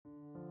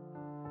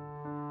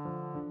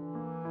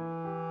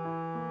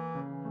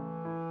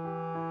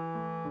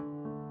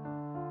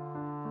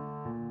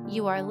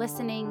You are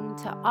listening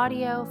to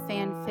Audio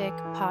Fanfic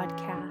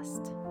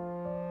Podcast.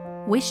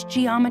 Wish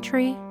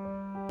Geometry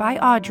by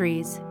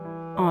Audries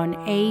on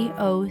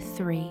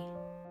AO3.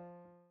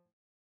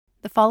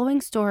 The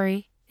following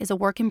story is a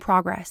work in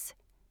progress,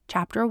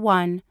 Chapter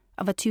 1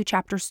 of a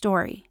 2-chapter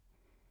story.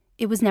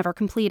 It was never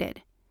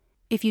completed.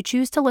 If you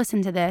choose to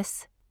listen to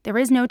this, there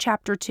is no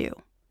Chapter 2.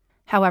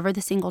 However,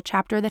 the single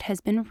chapter that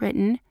has been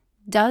written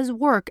does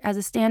work as a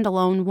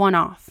standalone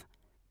one-off.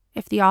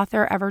 If the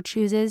author ever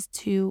chooses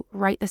to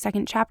write the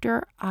second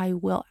chapter, I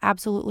will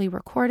absolutely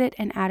record it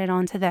and add it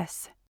onto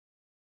this.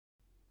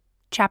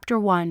 Chapter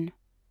 1.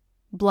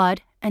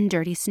 Blood and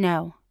Dirty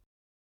Snow.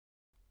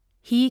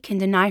 He can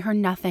deny her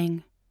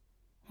nothing.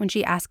 When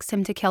she asks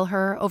him to kill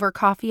her over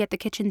coffee at the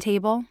kitchen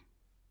table,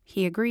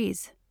 he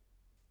agrees.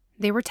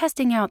 They were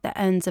testing out the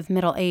ends of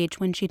middle age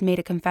when she'd made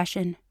a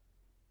confession.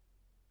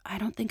 "I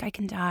don't think I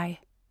can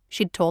die,"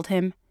 she'd told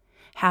him,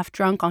 half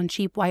drunk on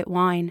cheap white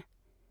wine.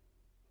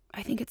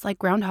 "I think it's like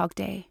Groundhog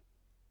Day.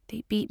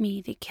 They beat me,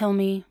 they kill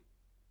me,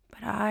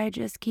 but I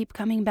just keep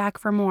coming back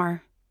for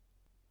more."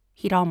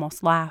 He'd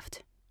almost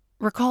laughed.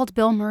 Recalled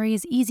Bill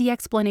Murray's easy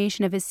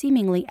explanation of his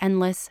seemingly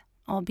endless,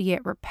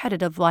 albeit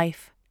repetitive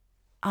life.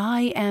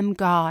 "I am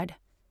God."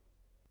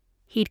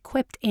 He'd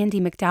quipped Andie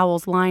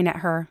MacDowell's line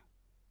at her.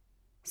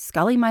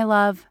 "Scully, my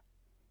love,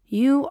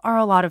 you are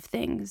a lot of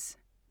things,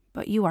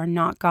 but you are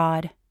not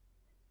God."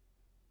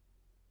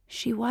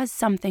 She was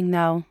something,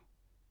 though.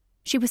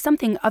 She was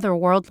something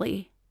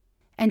otherworldly,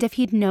 and if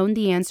he'd known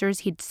the answers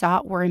he'd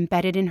sought were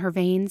embedded in her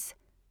veins,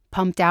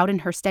 pumped out in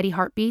her steady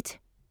heartbeat,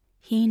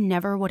 he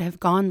never would have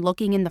gone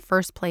looking in the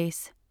first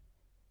place.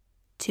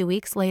 2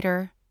 weeks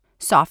later,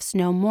 soft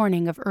snow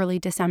morning of early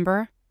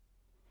December,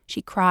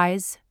 she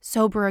cries,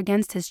 sober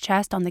against his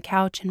chest on the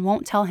couch, and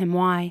won't tell him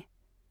why.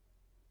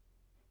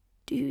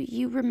 "Do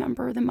you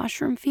remember the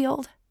mushroom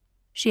field?"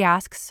 she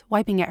asks,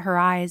 wiping at her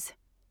eyes.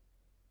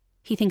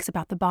 He thinks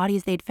about the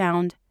bodies they'd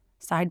found,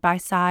 side by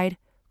side,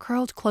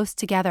 curled close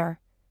together,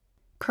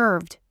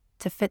 curved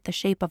to fit the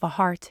shape of a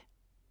heart.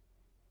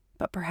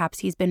 But perhaps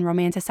he's been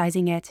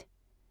romanticizing it.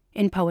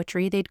 In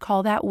poetry, they'd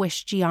call that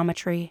wish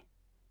geometry.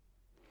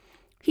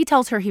 He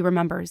tells her he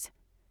remembers.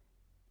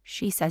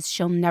 She says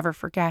she'll never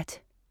forget.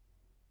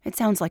 It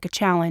sounds like a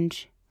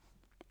challenge.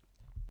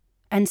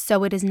 And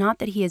so it is not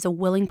that he is a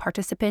willing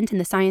participant in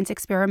the science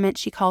experiment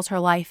she calls her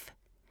life.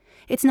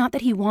 It's not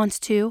that he wants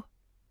to,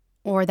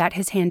 or that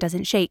his hand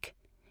doesn't shake,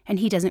 and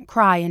he doesn't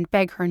cry and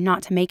beg her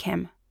not to make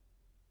him.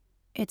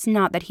 It's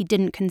not that he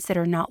didn't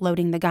consider not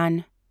loading the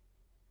gun.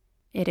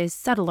 It is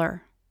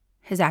subtler,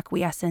 his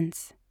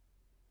acquiescence.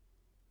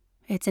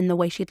 It's in the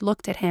way she'd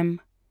looked at him,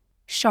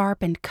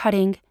 sharp and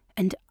cutting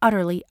and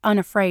utterly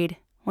unafraid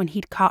when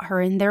he'd caught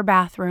her in their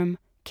bathroom,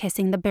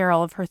 kissing the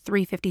barrel of her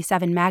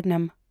 .357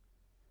 Magnum.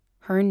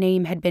 Her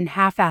name had been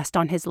half-assed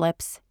on his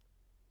lips.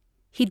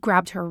 He'd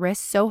grabbed her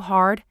wrist so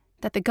hard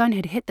that the gun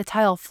had hit the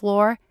tile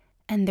floor,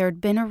 and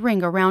there'd been a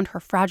ring around her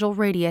fragile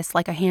radius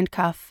like a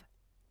handcuff.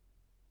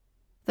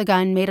 The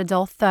gun made a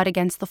dull thud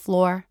against the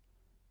floor,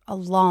 a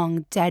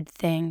long, dead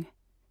thing.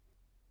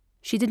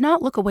 She did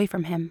not look away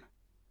from him.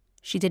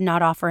 She did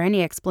not offer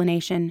any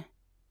explanation.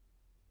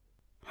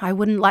 "I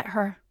wouldn't let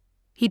her,"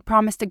 he'd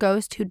promised a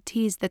ghost who'd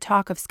teased the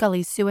talk of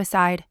Scully's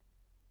suicide.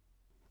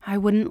 "I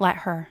wouldn't let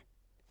her."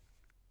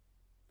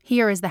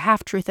 Here is the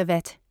half-truth of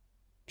it.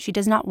 She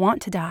does not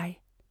want to die.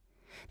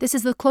 This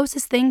is the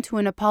closest thing to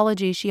an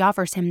apology she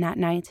offers him that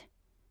night.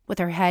 With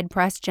her head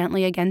pressed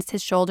gently against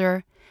his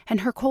shoulder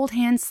and her cold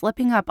hand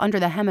slipping up under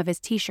the hem of his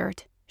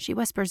t-shirt, she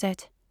whispers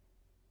it.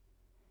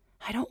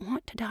 "I don't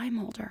want to die,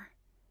 Mulder.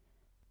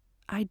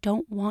 I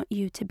don't want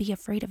you to be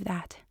afraid of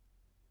that."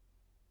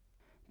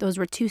 Those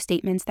were two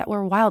statements that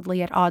were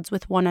wildly at odds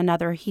with one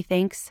another, he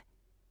thinks.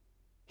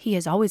 He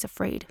is always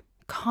afraid,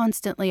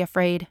 constantly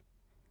afraid.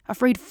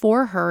 Afraid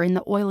for her in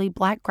the oily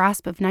black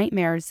grasp of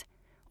nightmares,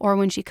 or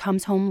when she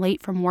comes home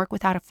late from work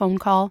without a phone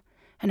call,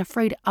 and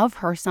afraid of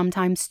her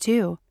sometimes,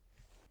 too.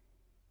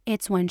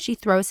 It's when she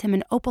throws him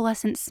an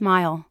opalescent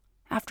smile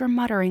after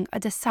muttering a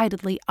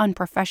decidedly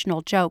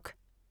unprofessional joke,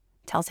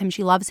 tells him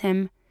she loves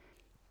him,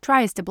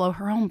 tries to blow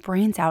her own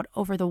brains out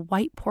over the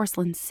white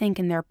porcelain sink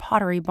in their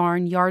Pottery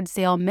Barn yard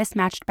sale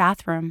mismatched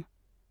bathroom.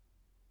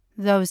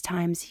 Those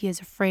times he is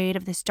afraid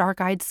of this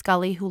dark-eyed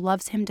Scully who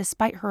loves him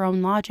despite her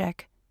own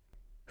logic,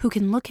 who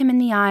can look him in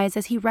the eyes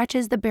as he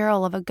retches the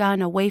barrel of a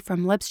gun away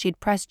from lips she'd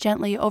pressed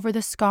gently over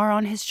the scar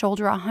on his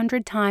shoulder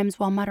 100 times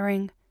while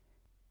muttering,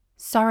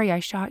 "Sorry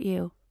I shot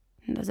you.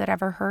 Does it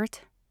ever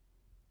hurt?"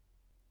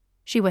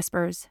 She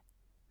whispers,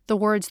 the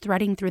words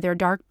threading through their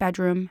dark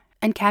bedroom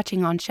and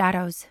catching on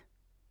shadows.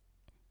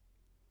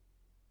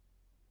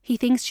 He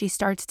thinks she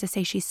starts to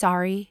say she's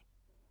sorry,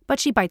 but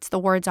she bites the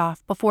words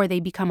off before they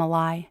become a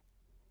lie.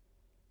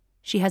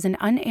 She has an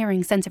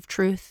unerring sense of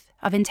truth,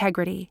 of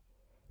integrity,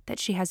 that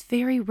she has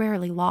very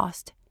rarely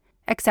lost,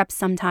 except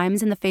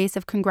sometimes in the face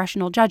of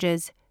congressional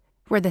judges,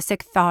 where the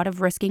sick thought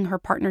of risking her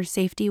partner's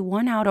safety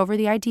won out over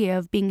the idea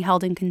of being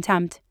held in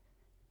contempt,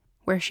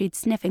 where she'd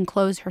sniff and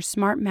close her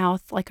smart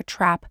mouth like a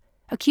trap,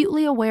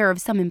 acutely aware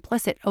of some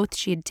implicit oath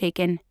she had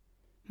taken,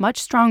 much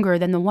stronger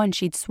than the one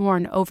she'd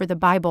sworn over the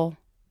Bible.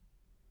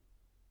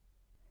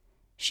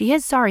 She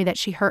is sorry that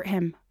she hurt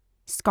him,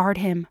 scarred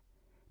him,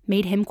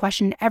 made him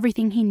question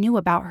everything he knew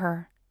about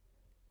her.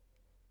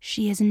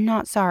 She is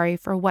not sorry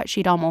for what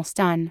she'd almost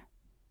done.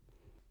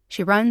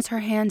 She runs her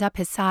hand up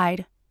his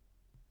side.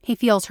 He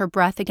feels her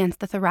breath against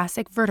the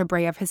thoracic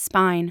vertebrae of his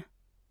spine.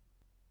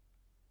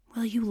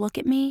 "Will you look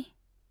at me?"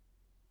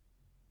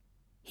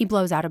 He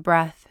blows out a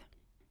breath.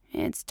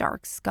 "It's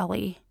dark,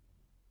 Scully.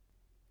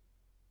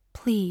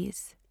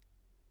 Please."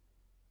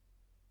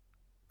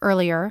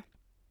 Earlier,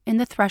 in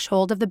the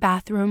threshold of the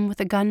bathroom with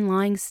a gun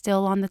lying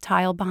still on the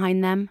tile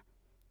behind them,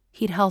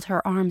 he'd held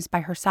her arms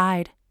by her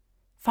side,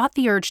 fought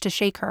the urge to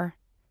shake her.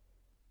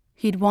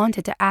 He'd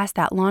wanted to ask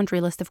that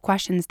laundry list of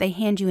questions they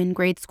hand you in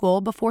grade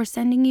school before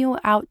sending you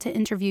out to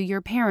interview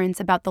your parents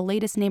about the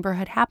latest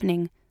neighborhood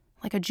happening,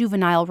 like a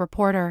juvenile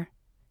reporter.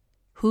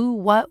 Who,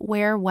 what,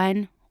 where,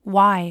 when,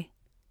 why?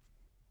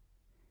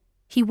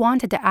 He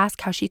wanted to ask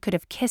how she could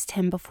have kissed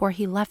him before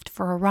he left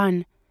for a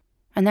run,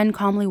 and then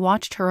calmly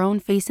watched her own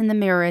face in the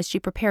mirror as she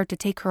prepared to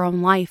take her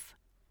own life,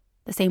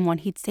 the same one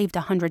he'd saved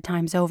 100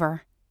 times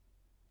over.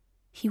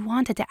 He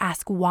wanted to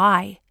ask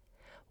why.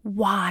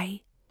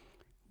 Why?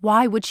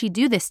 Why would she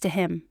do this to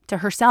him, to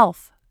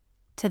herself,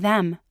 to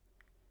them?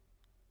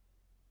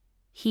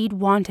 He'd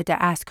wanted to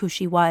ask who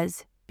she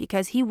was,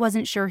 because he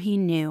wasn't sure he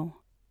knew.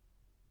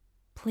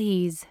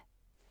 "Please,"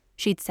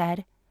 she'd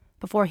said,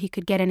 before he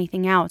could get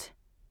anything out.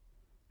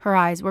 Her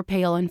eyes were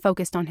pale and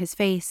focused on his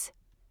face.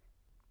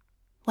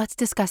 "Let's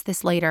discuss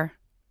this later."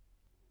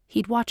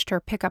 He'd watched her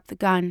pick up the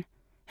gun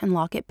and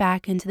lock it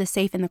back into the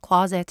safe in the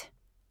closet.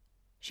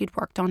 She'd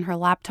worked on her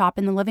laptop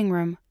in the living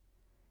room.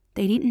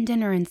 They'd eaten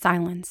dinner in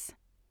silence.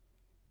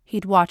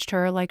 He'd watched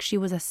her like she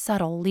was a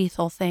subtle,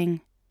 lethal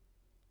thing.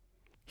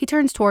 He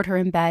turns toward her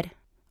in bed,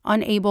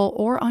 unable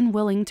or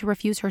unwilling to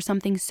refuse her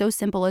something so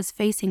simple as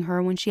facing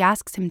her when she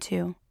asks him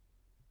to.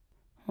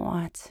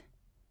 "What?"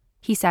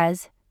 he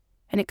says,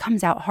 and it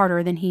comes out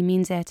harder than he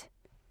means it.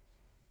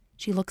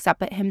 She looks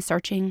up at him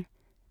searching,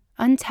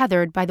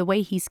 untethered by the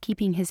way he's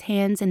keeping his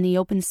hands in the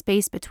open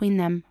space between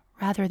them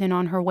rather than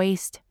on her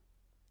waist.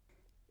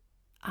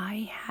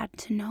 "I had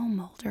to know,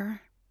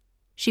 Mulder,"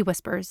 she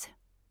whispers.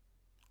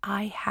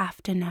 "I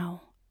have to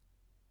know."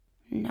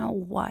 "Know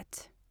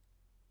what?"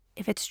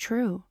 "If it's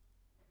true."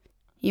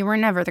 "You were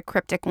never the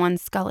cryptic one,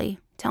 Scully.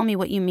 Tell me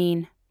what you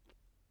mean."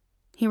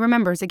 He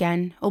remembers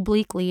again,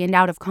 obliquely and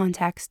out of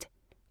context,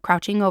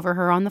 crouching over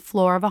her on the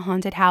floor of a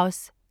haunted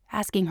house,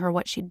 asking her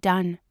what she'd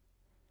done.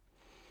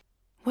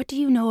 "What do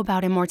you know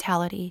about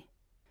immortality?"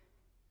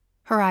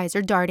 Her eyes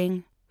are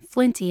darting,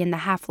 flinty in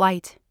the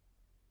half-light.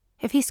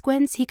 If he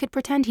squints, he could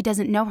pretend he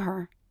doesn't know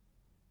her.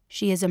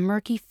 She is a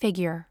murky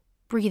figure,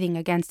 breathing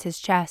against his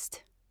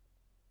chest.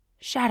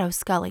 Shadow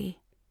Scully,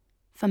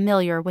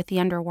 familiar with the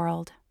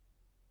underworld.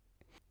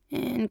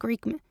 In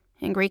Greek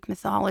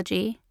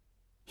mythology,"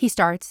 he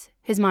starts,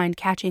 his mind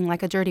catching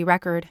like a dirty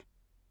record.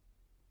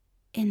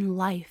 "In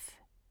life,"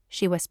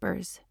 she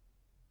whispers.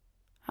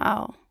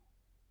 "Oh,"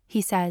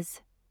 he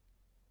says.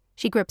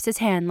 She grips his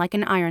hand like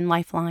an iron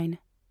lifeline.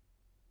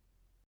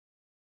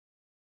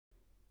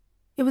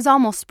 It was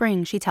almost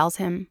spring, she tells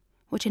him,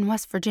 which in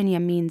West Virginia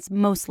means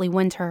mostly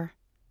winter.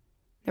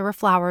 There were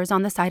flowers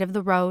on the side of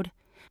the road,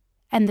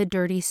 and the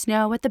dirty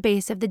snow at the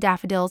base of the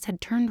daffodils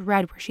had turned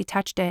red where she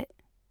touched it.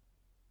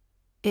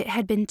 It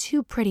had been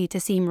too pretty to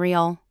seem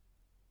real.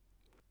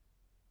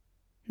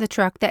 The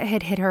truck that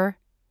had hit her,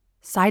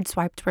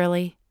 sideswiped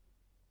really.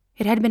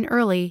 It had been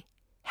early,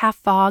 half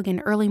fog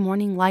and early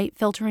morning light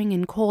filtering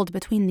in cold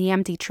between the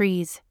empty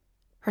trees.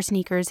 Her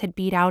sneakers had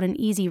beat out an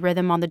easy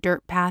rhythm on the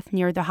dirt path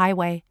near the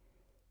highway.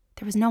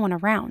 There was no one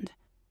around.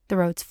 The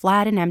road's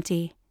flat and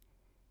empty.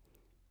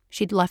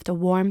 She'd left a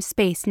warm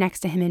space next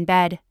to him in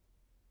bed.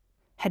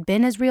 Had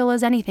been as real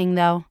as anything,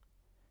 though.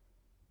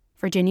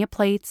 Virginia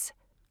plates,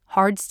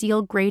 hard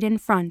steel grate in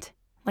front,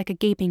 like a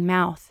gaping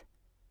mouth.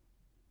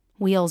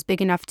 Wheels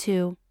big enough,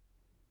 too.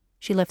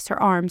 She lifts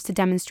her arms to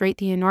demonstrate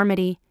the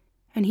enormity,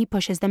 and he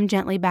pushes them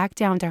gently back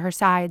down to her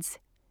sides,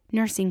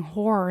 nursing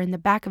horror in the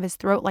back of his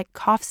throat like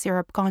cough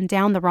syrup gone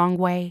down the wrong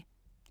way.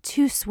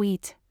 Too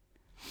sweet.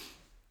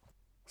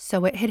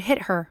 So it had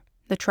hit her,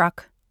 the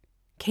truck.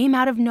 Came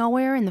out of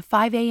nowhere in the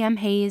 5 a.m.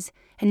 haze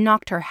and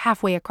knocked her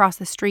halfway across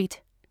the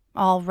street,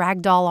 all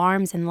ragdoll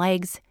arms and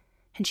legs,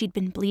 and she'd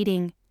been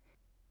bleeding.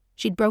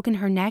 She'd broken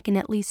her neck in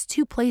at least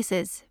 2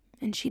 places,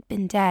 and she'd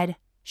been dead.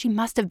 She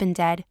must have been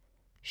dead.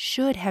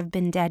 Should have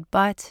been dead,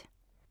 but...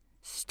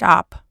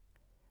 "Stop,"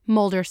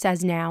 Mulder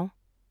says now.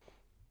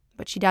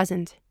 But she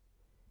doesn't.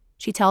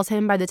 She tells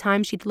him by the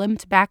time she'd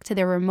limped back to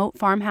their remote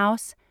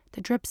farmhouse,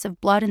 the drips of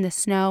blood in the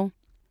snow,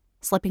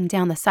 slipping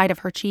down the side of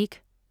her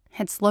cheek,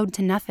 had slowed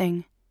to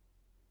nothing.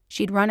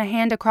 She'd run a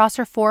hand across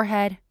her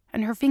forehead,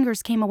 and her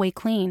fingers came away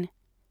clean.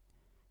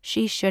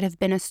 She should have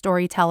been a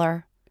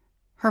storyteller.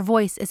 Her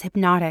voice is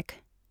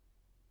hypnotic.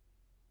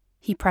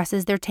 He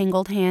presses their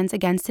tangled hands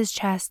against his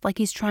chest like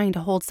he's trying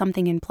to hold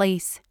something in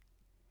place.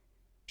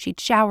 She'd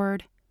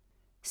showered,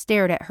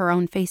 stared at her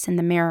own face in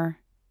the mirror.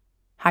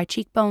 High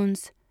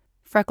cheekbones,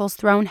 freckles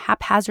thrown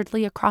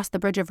haphazardly across the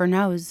bridge of her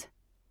nose,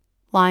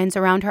 lines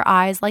around her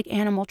eyes like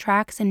animal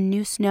tracks in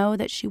new snow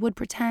that she would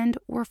pretend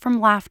were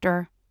from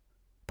laughter,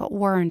 but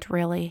weren't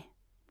really.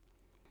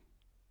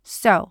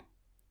 "So,"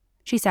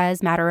 she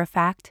says, matter of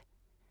fact,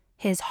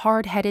 his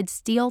hard-headed,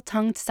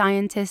 steel-tongued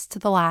scientist to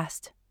the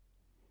last.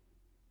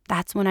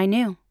 That's when I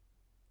knew.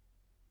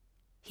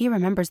 He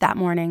remembers that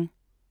morning.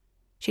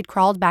 She'd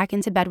crawled back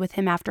into bed with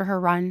him after her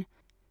run,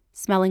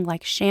 smelling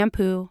like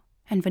shampoo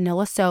and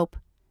vanilla soap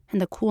and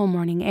the cool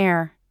morning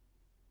air.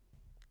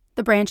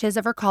 The branches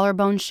of her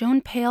collarbone shone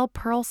pale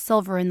pearl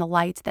silver in the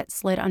light that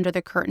slid under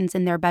the curtains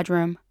in their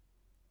bedroom.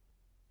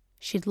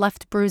 She'd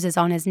left bruises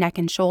on his neck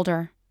and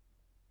shoulder.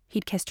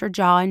 He'd kissed her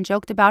jaw and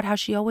joked about how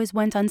she always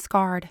went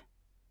unscarred.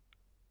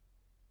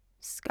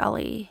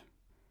 "Scully,"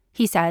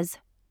 he says,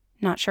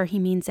 not sure he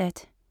means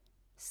it.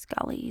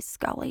 "Scully,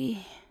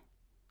 Scully."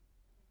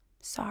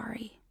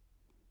 "Sorry,"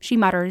 she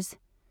mutters,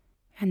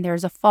 and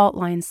there's a fault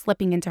line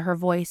slipping into her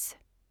voice.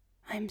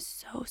 "I'm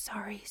so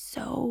sorry,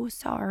 so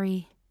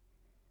sorry."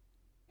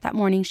 That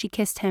morning she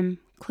kissed him,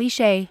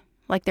 cliché,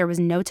 like there was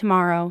no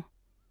tomorrow.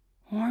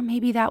 Or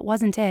maybe that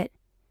wasn't it.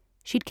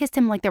 She'd kissed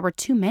him like there were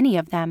too many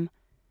of them.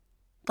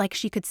 Like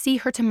she could see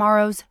her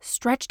tomorrows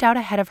stretched out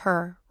ahead of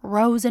her,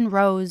 rows and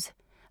rows,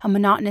 a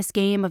monotonous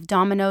game of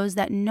dominoes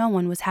that no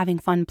one was having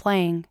fun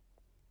playing.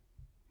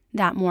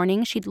 That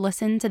morning she'd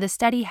listened to the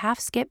steady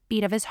half-skip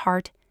beat of his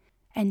heart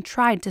and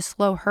tried to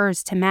slow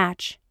hers to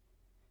match.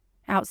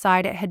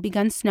 Outside it had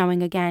begun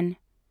snowing again.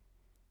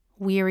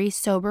 Weary,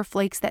 sober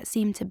flakes that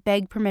seemed to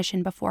beg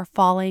permission before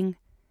falling,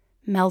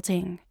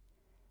 melting,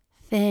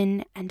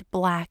 thin and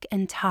black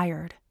and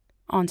tired,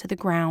 onto the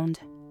ground.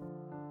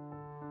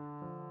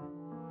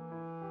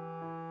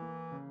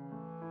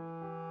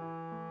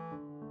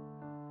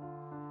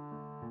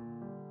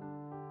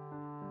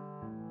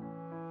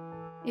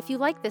 If you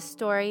like this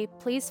story,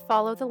 please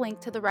follow the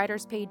link to the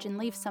writer's page and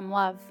leave some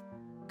love.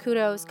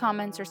 Kudos,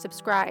 comments, or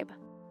subscribe.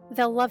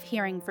 They'll love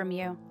hearing from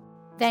you.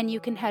 Then you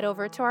can head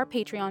over to our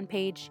Patreon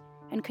page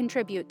and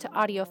contribute to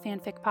Audio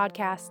Fanfic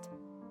Podcast.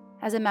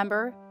 As a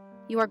member,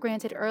 you are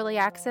granted early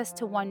access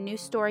to one new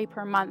story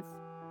per month.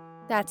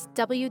 That's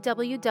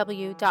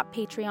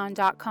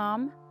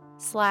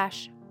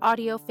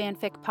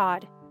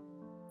www.patreon.com/audiofanficpod.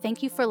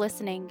 Thank you for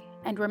listening,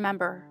 and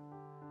remember,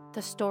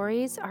 the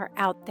stories are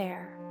out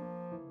there.